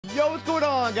Yo, what's going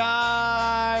on,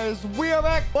 guys? We are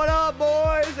back. What up,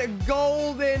 boys?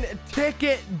 Golden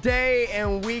ticket day,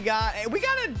 and we got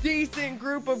a decent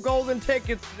group of golden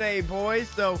tickets today, boys.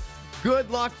 So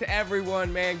good luck to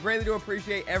everyone, man. Greatly do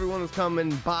appreciate everyone who's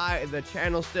coming by the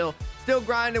channel. Still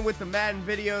grinding with the Madden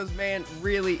videos, man.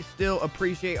 Really still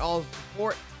appreciate all the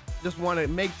support. Just want to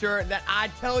make sure that I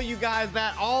tell you guys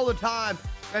that all the time,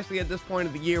 especially at this point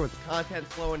of the year with the content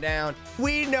slowing down.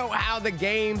 We know how the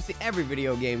games, every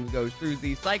video game goes through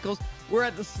these cycles. We're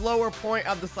at the slower point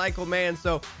of the cycle, man.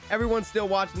 So everyone's still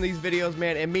watching these videos,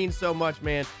 man. It means so much,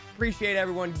 man. Appreciate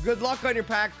everyone. Good luck on your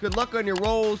packs. Good luck on your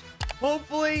rolls.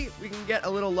 Hopefully we can get a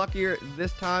little luckier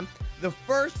this time. The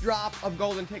first drop of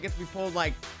golden tickets, we pulled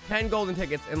like 10 golden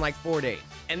tickets in like 4 days.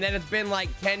 And then it's been like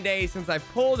 10 days since I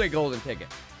pulled a golden ticket.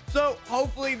 So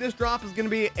hopefully this drop is going to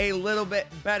be a little bit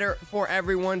better for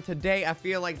everyone today. I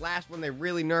feel like last one they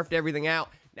really nerfed everything out.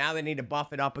 Now they need to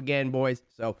buff it up again, boys.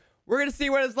 So we're going to see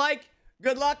what it's like.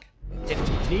 Good luck. If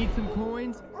you need some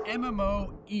coins,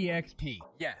 MMO EXP.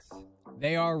 Yes,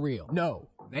 they are real. No,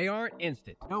 they aren't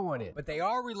instant. No one is. But they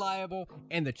are reliable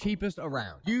and the cheapest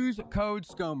around. Use code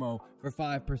Scomo for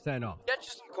 5% off. Get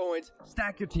you some coins,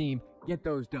 stack your team, get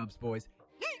those dubs, boys.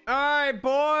 All right,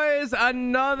 boys,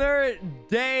 another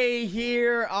day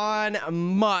here on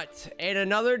Mutt, and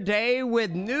another day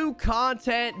with new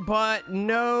content, but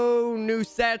no new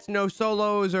sets, no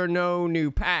solos, or no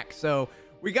new packs. So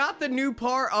we got the new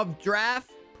part of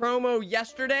draft promo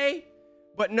yesterday,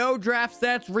 but no draft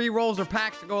sets, re-rolls, or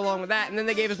packs to go along with that. And then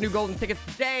they gave us new golden tickets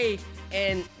today,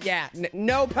 and yeah,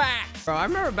 no packs. Bro, I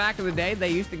remember back in the day,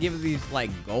 they used to give these like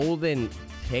golden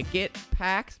ticket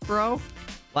packs, bro.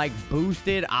 Like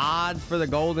boosted odds for the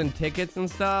golden tickets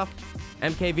and stuff.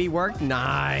 MKV worked.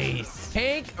 Nice.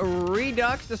 Tank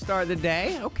Redux to start the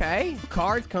day. Okay.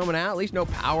 Cards coming out. At least no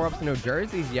power-ups, no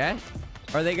jerseys yet.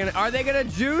 Are they gonna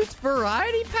juice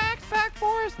variety packs back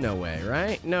for us? No way,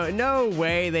 right? No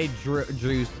way they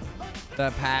juice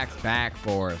the packs back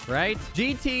for us, right?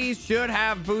 GTs should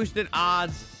have boosted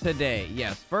odds today.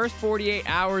 Yes, first 48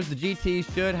 hours, the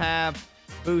GTs should have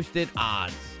boosted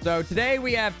odds. So today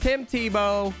we have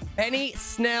Tebow,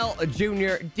 Snell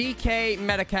Jr., DK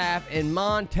Metcalf, and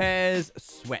Montez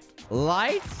Sweat.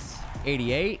 Lights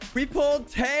 88. We pulled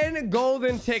 10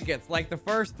 golden tickets, like the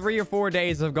first 3 or 4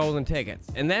 days of golden tickets,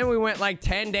 and then we went like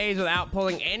 10 days without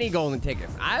pulling any golden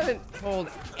tickets. I haven't pulled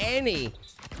any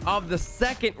of the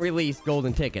second release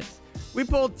golden tickets. We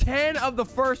pulled 10 of the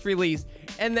first release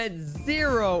and then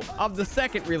 0 of the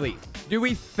second release. Do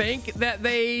we think that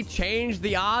they changed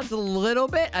the odds a little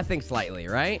bit? I think slightly,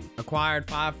 right? Acquired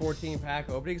 514 pack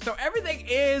opening. So everything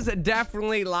is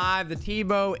definitely live. The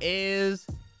Tebow is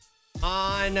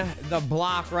on the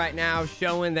block right now,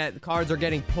 showing that the cards are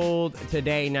getting pulled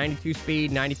today. 92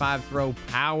 speed, 95 throw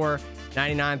power,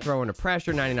 99 throw under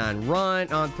pressure, 99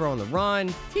 run on throw on the run.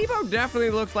 Tebow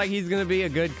definitely looks like he's going to be a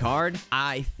good card.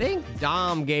 I think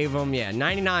Dom gave him,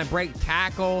 99 break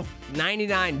tackle,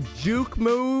 99 juke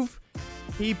move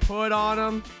he put on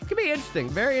him. Could be interesting.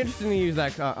 Very interesting to use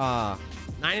that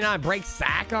 99 break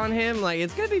sack on him. Like,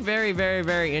 it's going to be very, very,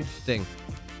 very interesting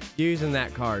using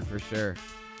that card for sure.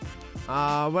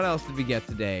 What else did we get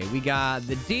today? We got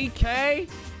the DK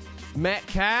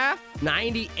Metcalf,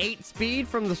 98 speed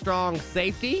from the strong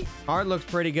safety. Card looks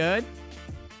pretty good.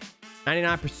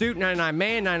 99 pursuit, 99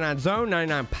 man, 99 zone,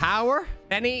 99 power.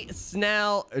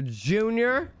 Snell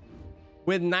Jr.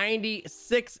 with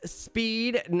 96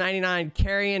 speed, 99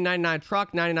 carrying, 99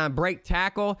 truck, 99 break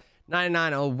tackle,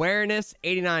 99 awareness,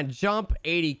 89 jump,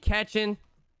 80 catching,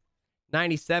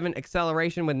 97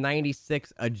 acceleration with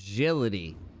 96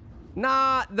 agility.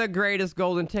 Not the greatest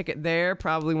golden ticket there.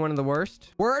 Probably one of the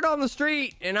worst. Word on the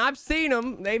street, and I've seen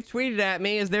them. They've tweeted at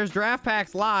me, is there's draft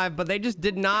packs live, but they just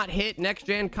did not hit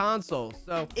next-gen consoles.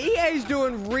 So EA's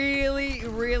doing really,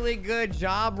 really good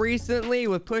job recently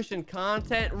with pushing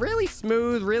content. Really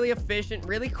smooth, really efficient,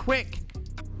 really quick.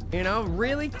 You know,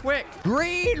 really quick.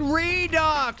 Green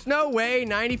Redux. No way.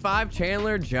 95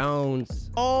 Chandler Jones.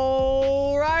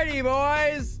 Alrighty,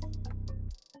 boys.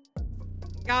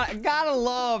 Gotta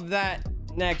love that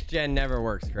next gen never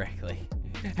works correctly.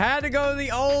 Had to go to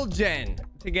the old gen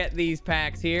to get these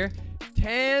packs here.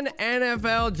 10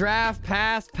 NFL draft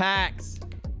pass packs.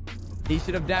 These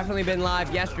should have definitely been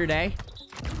live yesterday.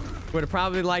 Would have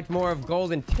probably liked more of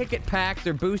golden ticket packs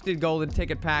or boosted golden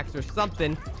ticket packs or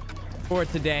something for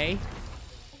today.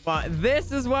 But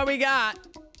this is what we got.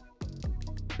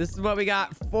 This is what we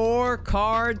got. 4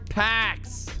 card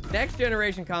packs. Next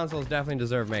generation consoles definitely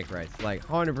deserve make rights. Like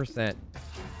 100%.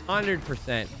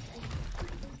 100%.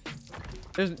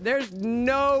 There's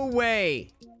no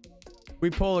way we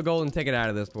pull a golden ticket out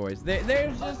of this, boys.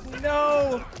 There's just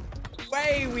no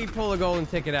way we pull a golden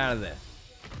ticket out of this.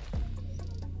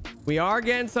 We are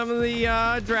getting some of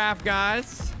the draft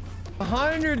guys.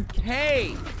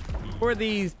 100K for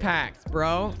these packs,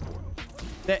 bro.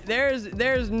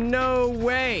 There's no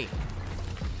way.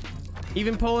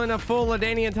 Even pulling a full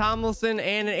LaDainian Tomlinson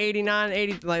and an 89,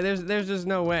 80, like there's just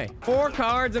no way. 4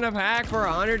 cards in a pack for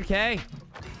 100K.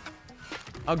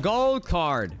 A gold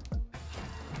card.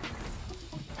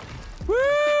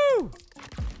 Woo!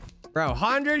 Bro,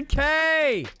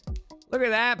 100K. Look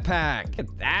at that pack. Look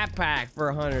at that pack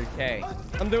for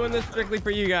 100K. I'm doing this strictly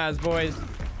for you guys, boys.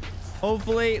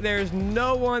 Hopefully, there's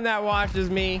no one that watches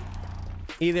me,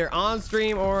 either on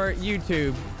stream or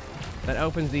YouTube, that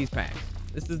opens these packs.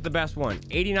 This is the best one.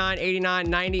 89, 89,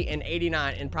 90, and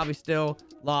 89, and probably still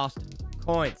lost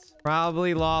coins.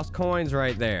 Probably lost coins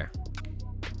right there.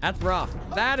 That's rough.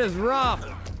 That is rough.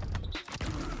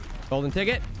 Golden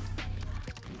ticket.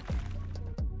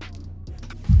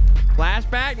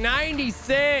 Flashback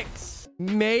 96.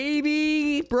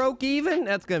 Maybe broke even.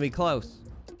 That's gonna be close.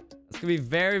 That's gonna be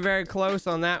very, very close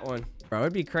on that one. Bro,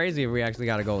 it'd be crazy if we actually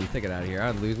got a golden ticket out of here.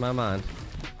 I'd lose my mind.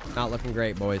 Not looking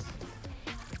great, boys.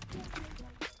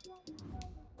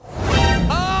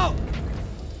 Oh!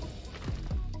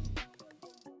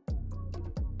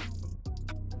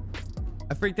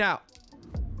 I freaked out.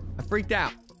 I freaked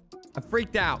out. I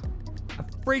freaked out. I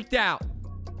freaked out.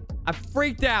 I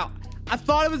freaked out. I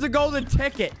thought it was a golden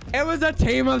ticket. It was a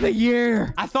team of the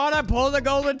year. I thought I pulled a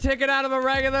golden ticket out of a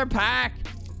regular pack.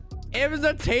 It was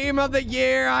a team of the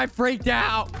year. I freaked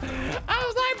out. I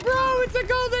was like, bro, it's a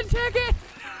golden ticket.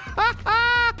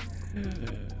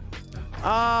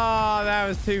 Oh, that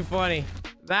was too funny.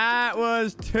 That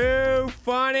was too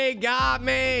funny. Got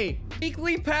me.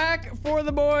 Weekly pack for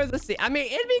the boys. Let's see. I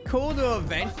mean, it'd be cool to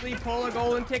eventually pull a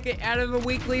golden ticket out of a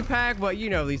weekly pack, but you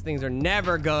know these things are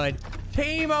never good.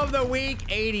 Team of the week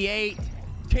 88,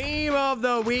 team of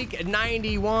the week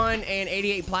 91 and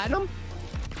 88 platinum.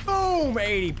 Boom,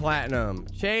 80 platinum.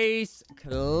 Chase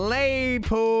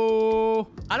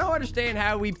Claypool. I don't understand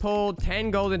how we pulled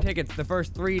 10 golden tickets the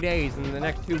first 3 days, and the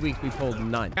next 2 weeks we pulled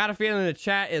none. Got a feeling the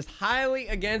chat is highly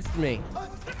against me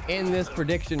in this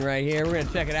prediction right here. We're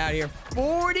gonna check it out here.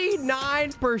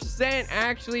 49%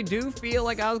 actually do feel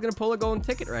like I was gonna pull a golden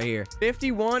ticket right here.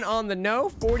 51 on the no,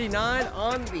 49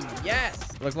 on the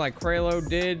yes. Looks like Kralo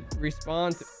did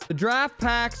respond to. The draft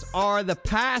packs are the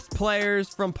past players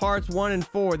from parts 1 and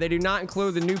 4. They do not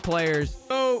include the new players.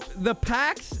 So the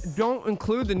packs don't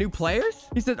include the new players?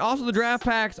 He said also the draft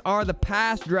packs are the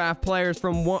past draft players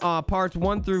from parts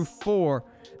 1 through 4.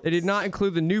 They did not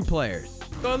include the new players.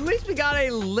 So at least we got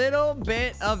a little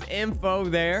bit of info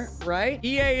there, right?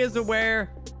 EA is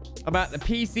aware about the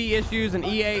PC issues, and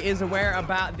EA is aware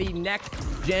about the next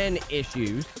gen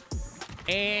issues.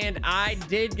 And I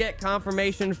did get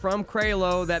confirmation from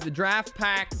Kralo that the draft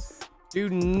packs do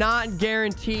not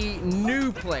guarantee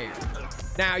new players.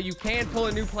 Now, you can pull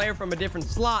a new player from a different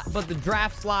slot, but the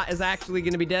draft slot is actually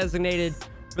going to be designated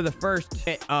for the first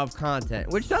hit of content,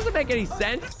 which doesn't make any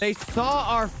sense. They saw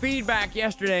our feedback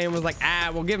yesterday and was like,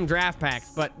 we'll give them draft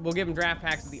packs, but we'll give them draft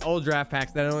packs with the old draft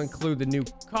packs that don't include the new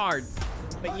cards.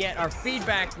 But yet our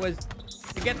feedback was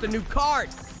to get the new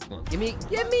cards. Give me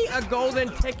a golden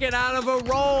ticket out of a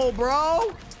roll,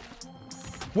 bro.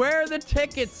 Where are the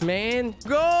tickets, man?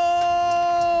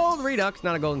 Gold Redux,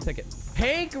 not a golden ticket.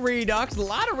 Pink Redux. A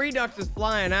lot of Redux is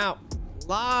flying out. A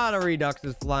lot of Redux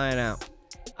is flying out.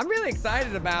 I'm really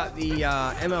excited about the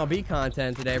MLB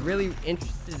content today. Really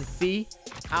interested to see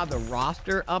how the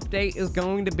roster update is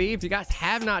going to be. If you guys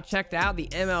have not checked out the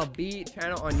MLB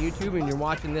channel on YouTube and you're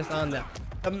watching this on the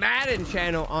Madden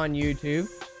channel on YouTube,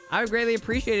 I would greatly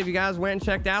appreciate it if you guys went and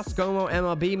checked out Scomo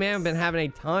MLB, man. I've been having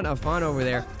a ton of fun over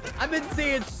there. I've been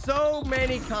seeing so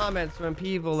many comments from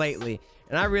people lately,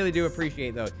 and I really do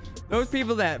appreciate those. Those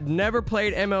people that have never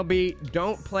played MLB,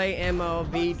 don't play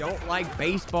MLB, don't like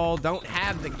baseball, don't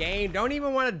have the game, don't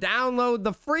even want to download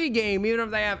the free game, even if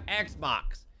they have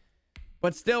Xbox,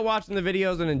 but still watching the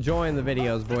videos and enjoying the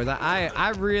videos, boys. I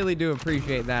really do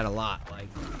appreciate that a lot. Like,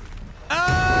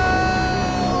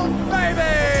 oh,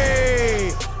 baby!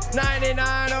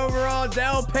 99 overall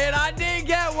Del Pitt. I did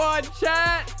get one,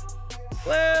 chat.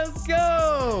 Let's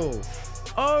go.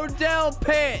 Odell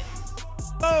Pitt.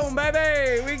 Boom,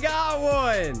 baby. We got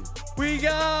one. We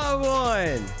got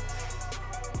one.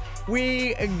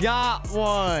 We got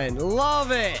one.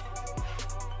 Love it.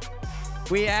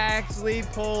 We actually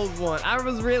pulled one. I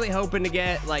was really hoping to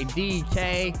get like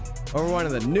DK or one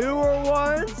of the newer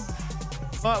ones,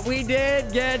 but we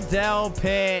did get Del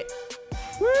Pitt.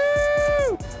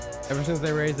 Woo! Ever since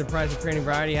they raised the price of training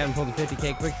variety, haven't pulled the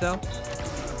 50K quick sell.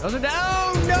 Those are down.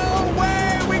 Oh, no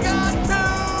way. We got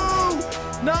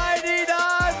two.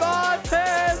 99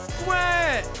 Montez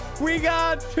Sweat. We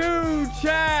got two,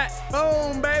 chat.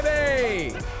 Boom,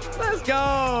 baby. Let's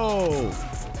go.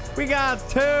 We got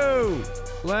two.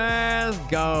 Let's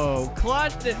go.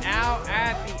 Clutched it out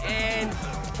at the end.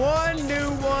 One new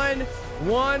one.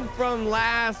 One from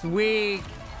last week.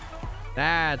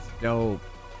 That's dope.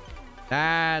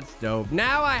 That's dope.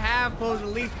 Now I have closed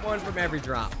at least one from every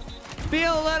drop.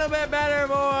 Feel a little bit better,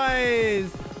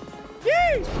 boys.